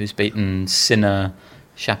slayer, who's beaten Sinner,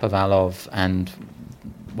 Shapovalov, and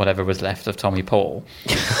whatever was left of Tommy Paul.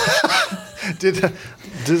 I'm trying to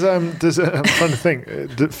think.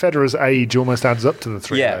 Federer's age almost adds up to the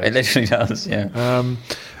three. Yeah, days. it literally does. Yeah.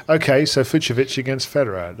 Okay, so Fucsovics against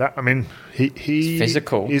Federer. He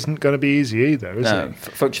physical. Isn't going to be easy either, is no, he?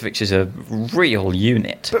 Fucsovics is a real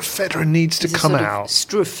unit. But Federer needs to come out.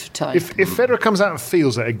 Struff type. If Federer comes out and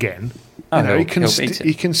feels it again, he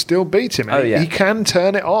can still beat him. Oh, yeah. He can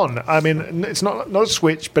turn it on. I mean, it's not a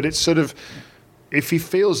switch, but it's sort of, if he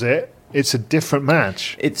feels it, it's a different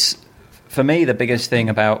match. It's, for me, the biggest thing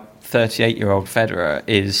about 38-year-old Federer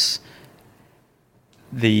is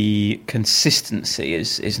the consistency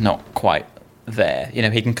is not quite there.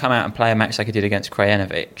 He can come out and play a match like he did against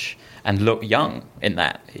Krajinovic and look young in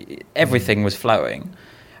that. Everything was flowing.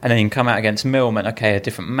 And then he can come out against Millman, a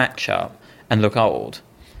different matchup, and look old.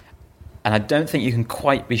 And I don't think you can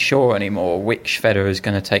quite be sure anymore which Federer is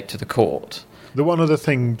going to take to the court. The one other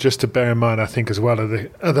thing just to bear in mind, I think, as well,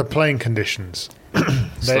 are the playing conditions.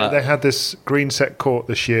 They had this green set court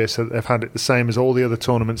this year, so they've had it the same as all the other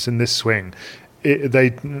tournaments in this swing.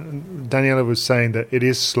 Daniela was saying that it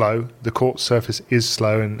is slow. The court surface is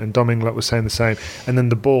slow, and Dom Inglot was saying the same. And then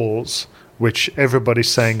the balls, which everybody's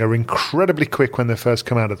saying are incredibly quick when they first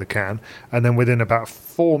come out of the can, and then within about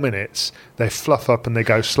 4 minutes, they fluff up and they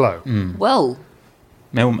go slow. Mm. Well,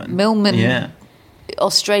 Millman, yeah.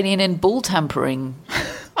 Australian in ball tampering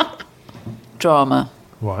drama.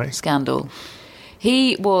 Why? Scandal.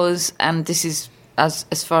 He was, and this is,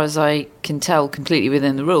 as far as I can tell, completely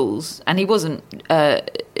within the rules, and he wasn't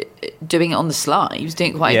doing it on the sly. He was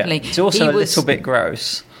doing it quite openly. It's also a little bit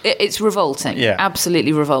gross. It's revolting. Yeah.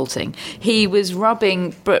 Absolutely revolting. He was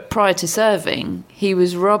rubbing, prior to serving, he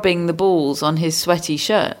was rubbing the balls on his sweaty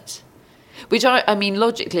shirt. Which, I mean,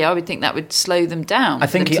 logically, I would think that would slow them down. I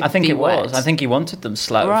think it wet. was. I think he wanted them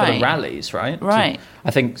slow for the rallies, right? Right.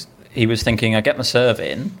 I think he was thinking, I get my serve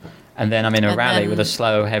in, and then I'm in a rally with a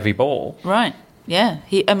slow, heavy ball. Right. Yeah.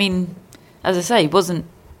 I mean, as I say, he wasn't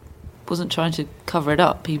trying to cover it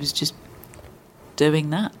up. He was just doing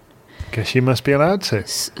that. Guess you must be allowed to.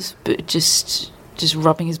 But just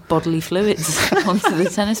rubbing his bodily fluids onto the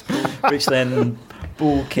tennis ball. Which then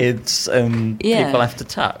ball kids and people have to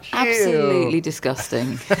touch. Absolutely Ew.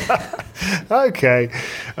 Disgusting. Okay.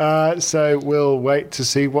 So we'll wait to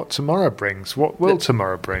see what tomorrow brings. What will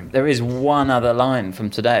tomorrow bring? There is one other line from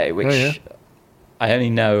today, which I only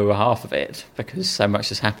know half of it because so much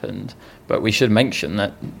has happened. But we should mention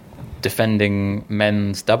that defending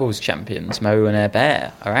men's doubles champions, Mo and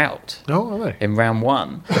Herbert, are out. Oh, are they? In round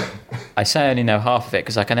one. I say I only know half of it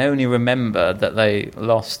because I can only remember that they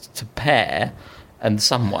lost to Paire and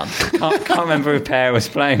someone. Can't remember who Paire was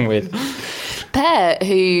playing with. Paire,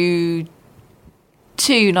 who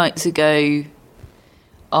 2 nights ago,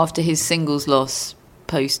 after his singles loss,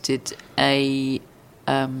 posted a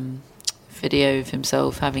video of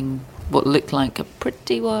himself having what looked like a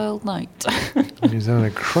pretty wild night. He's having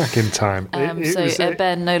a cracking time.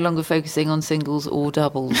 Ben no longer focusing on singles or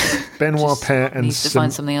doubles. Benoit Paire and needs to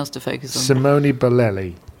find something else to focus on. Simone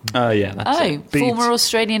Bolelli. Oh, yeah, that's it. Former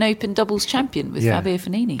Australian Open doubles champion with Fabio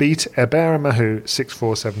Fognini. Beat Herbert and Mahut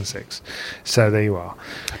 6-4, 7-6. So there you are.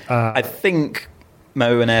 I think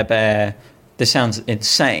Mo and Herbert, this sounds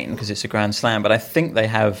insane because it's a Grand Slam, but I think they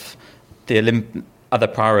have the other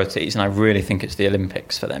priorities, and I really think it's the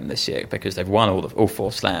Olympics for them this year because they've won all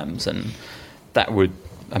 4 slams, and that would,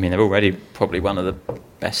 I mean, they're already probably one of the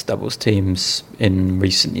best doubles teams in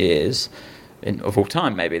recent years. Of all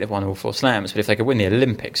time, maybe they've won all 4 slams, but if they could win the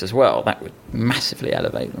Olympics as well, that would massively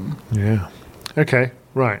elevate them. Yeah. Okay,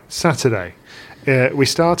 right. Saturday. We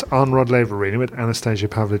start on Rod Laver Arena with Anastasia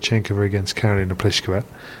Pavlyuchenkova against Karolina Pliskova.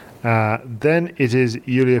 Then it is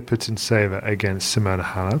Yulia Putintseva against Simona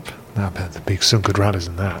Halep. Now, the big sunken rallies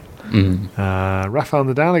in that. Rafael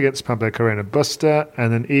Nadal against Pablo Carreño Busta,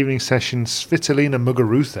 and an evening session Svitolina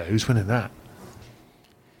Muguruza. Who's winning that?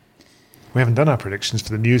 We haven't done our predictions for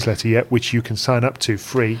the newsletter yet, which you can sign up to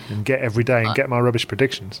free and get every day and get my rubbish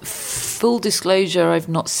predictions. Full disclosure, I've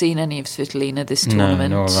not seen any of Svitolina this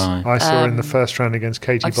tournament. No, nor have I saw her in the first round against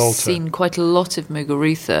Katie I've Bolter. seen quite a lot of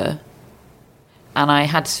Muguruza, and I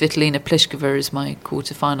had Svitolina Pliskova as my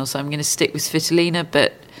quarterfinal, so I'm going to stick with Svitolina,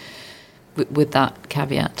 but with that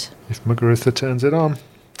caveat. If Muguruza turns it on.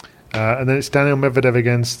 And then it's Daniel Medvedev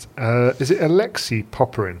against, is it Alexei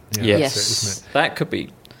Popyrin? Yes. That's it, isn't it? That could be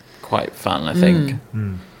quite fun, I think.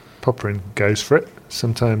 Popyrin goes for it,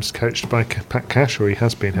 sometimes coached by Pat Cash, or he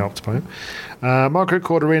has been helped by him. Margaret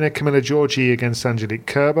Corderina, Camilla Giorgi against Angelique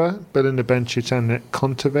Kerber, Belinda Bencic, Annette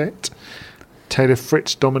Kontaveit, Taylor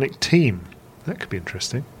Fritz, Dominic Thiem. That could be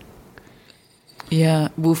interesting. Yeah,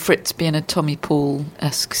 will Fritz be in a Tommy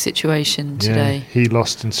Paul-esque situation today? Yeah, he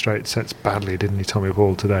lost in straight sets badly, didn't he, Tommy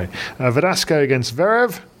Paul, today? Verdasco against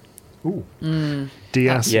Zverev. Ooh.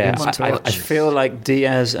 Diaz against I feel like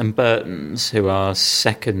Diaz and Bertens, who are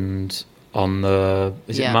second on the...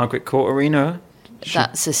 Is it Margaret Court Arena?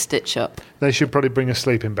 That's a stitch-up. They should probably bring a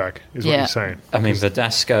sleeping bag, is what you're saying. I mean,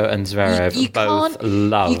 Verdasco and Zverev both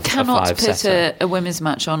love a 5-setter. You cannot put a women's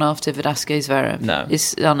match on after Verdasco Zverev. No.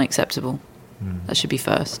 It's unacceptable. That should be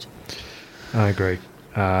first. I agree.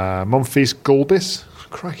 Monfils Gulbis.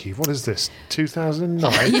 Crikey, what is this? 2009?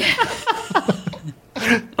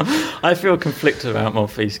 I feel conflicted about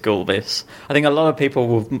Monfils Gulbis. I think a lot of people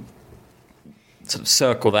will sort of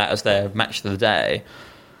circle that as their match of the day.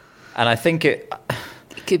 And I think it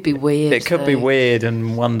could be weird. It could be weird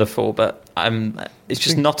and wonderful, but it's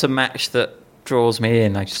just not a match that draws me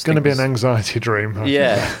in. It's going to be an anxiety dream.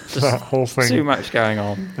 That whole thing. Too much going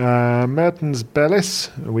on. Mertens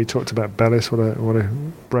Bellis. We talked about Bellis. What a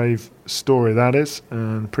brave story that is,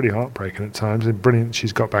 and pretty heartbreaking at times. And brilliant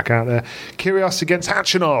she's got back out there. Kyrgios against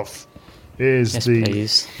Khachanov is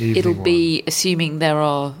please. It'll be assuming there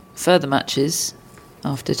are further matches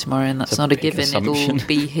after tomorrow, and that's not a given. Assumption. It'll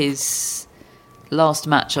be his last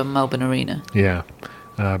match on Melbourne Arena. Yeah,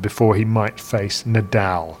 before he might face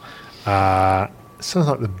Nadal. Sounds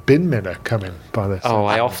like the bin men are coming by this. Oh,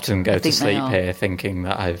 I often go to sleep here thinking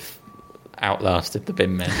that I've outlasted the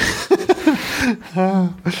bin men.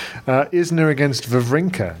 Isner against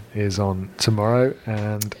Wawrinka is on tomorrow,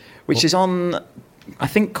 which is on, I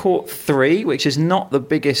think, court 3, which is not the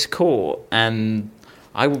biggest court, and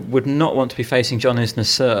I would not want to be facing John Isner's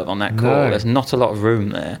serve on that court. No. There's not a lot of room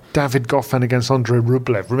there. David Goffin against Andrei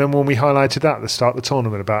Rublev. Remember when we highlighted that at the start of the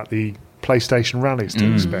tournament about the PlayStation rallies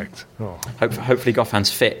to expect? Oh. Hopefully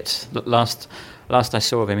Goffin's fit. Last I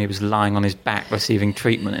saw of him, he was lying on his back receiving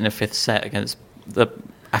treatment in a 5th set against the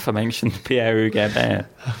aforementioned Pierre Hugues.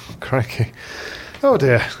 Oh, crikey. Oh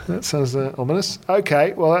dear, that sounds ominous.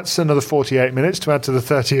 Okay, well that's another 48 minutes to add to the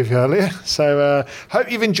 30 of earlier. So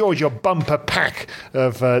hope you've enjoyed your bumper pack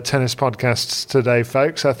of tennis podcasts today,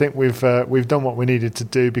 folks. I think we've done what we needed to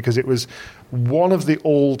do because it was one of the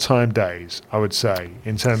all-time days, I would say,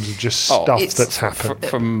 in terms of just stuff that's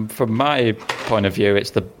happened. From my point of view,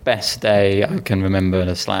 it's the best day I can remember in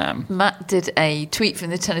a slam. Matt did a tweet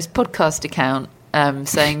from the Tennis Podcast account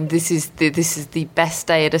saying this is the best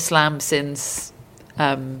day at a slam since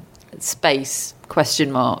space ?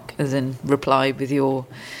 As in reply with your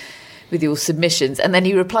submissions, and then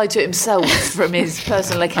he replied to it himself from his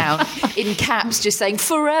personal account in caps, just saying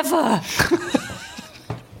forever.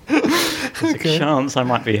 There's a chance I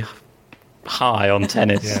might be high on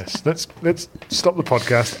tennis. Yes, let's stop the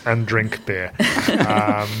podcast and drink beer.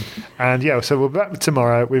 And yeah, so we're back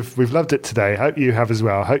tomorrow. We've loved it today. Hope you have as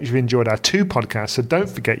well. Hope you've enjoyed our 2 podcasts. So don't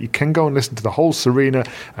forget, you can go and listen to the whole Serena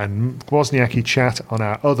and Wozniacki chat on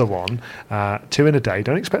our other one, 2 in a day.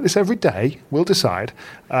 Don't expect this every day. We'll decide.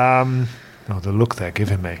 Oh, the look they're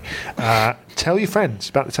giving me. Tell your friends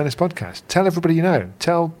about the Tennis Podcast. Tell everybody you know.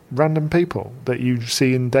 Tell random people that you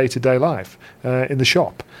see in day-to-day life in the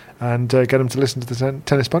shop, and get them to listen to the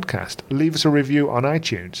Tennis Podcast. Leave us a review on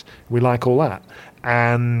iTunes. We like all that.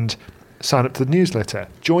 And sign up to the newsletter.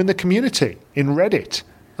 Join the community in Reddit.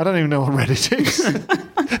 I don't even know what Reddit is.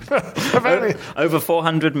 Apparently, over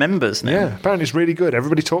 400 members now. Yeah, apparently it's really good.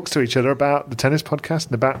 Everybody talks to each other about the Tennis Podcast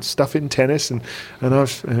and about stuff in tennis, and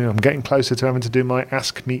I'm getting closer to having to do my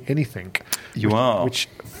Ask Me Anything. You are. Which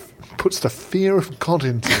puts the fear of God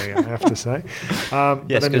into me, I have to say.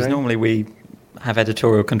 Yes, because normally we have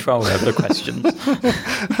editorial control over the questions.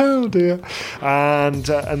 Oh dear. And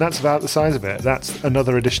that's about the size of it. That's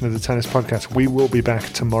another edition of the Tennis Podcast. We will be back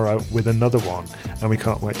tomorrow with another one, and we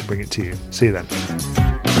can't wait to bring it to you. See you then.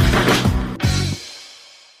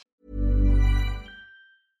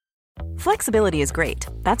 Flexibility is great.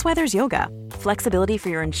 That's why there's yoga. Flexibility for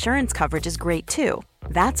your insurance coverage is great too.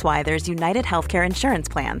 That's why there's United Healthcare Insurance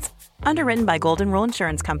Plans. Underwritten by Golden Rule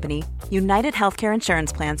Insurance Company, United Healthcare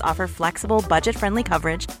Insurance Plans offer flexible, budget-friendly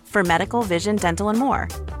coverage for medical, vision, dental, and more.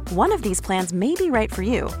 One of these plans may be right for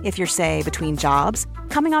you if you're, say, between jobs,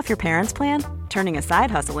 coming off your parents' plan, turning a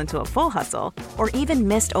side hustle into a full hustle, or even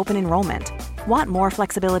missed open enrollment. Want more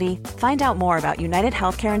flexibility? Find out more about United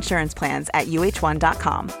Healthcare Insurance Plans at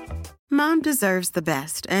uh1.com. Mom deserves the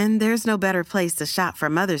best, and there's no better place to shop for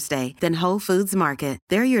Mother's Day than Whole Foods Market.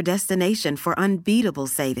 They're your destination for unbeatable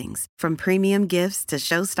savings, from premium gifts to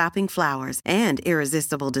show-stopping flowers and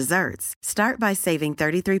irresistible desserts. Start by saving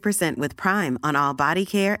 33% with Prime on all body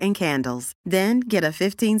care and candles. Then get a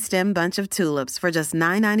 15-stem bunch of tulips for just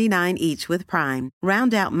 $9.99 each with Prime.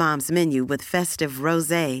 Round out Mom's menu with festive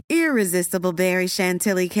rosé, irresistible berry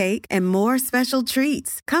chantilly cake, and more special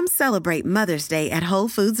treats. Come celebrate Mother's Day at Whole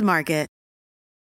Foods Market.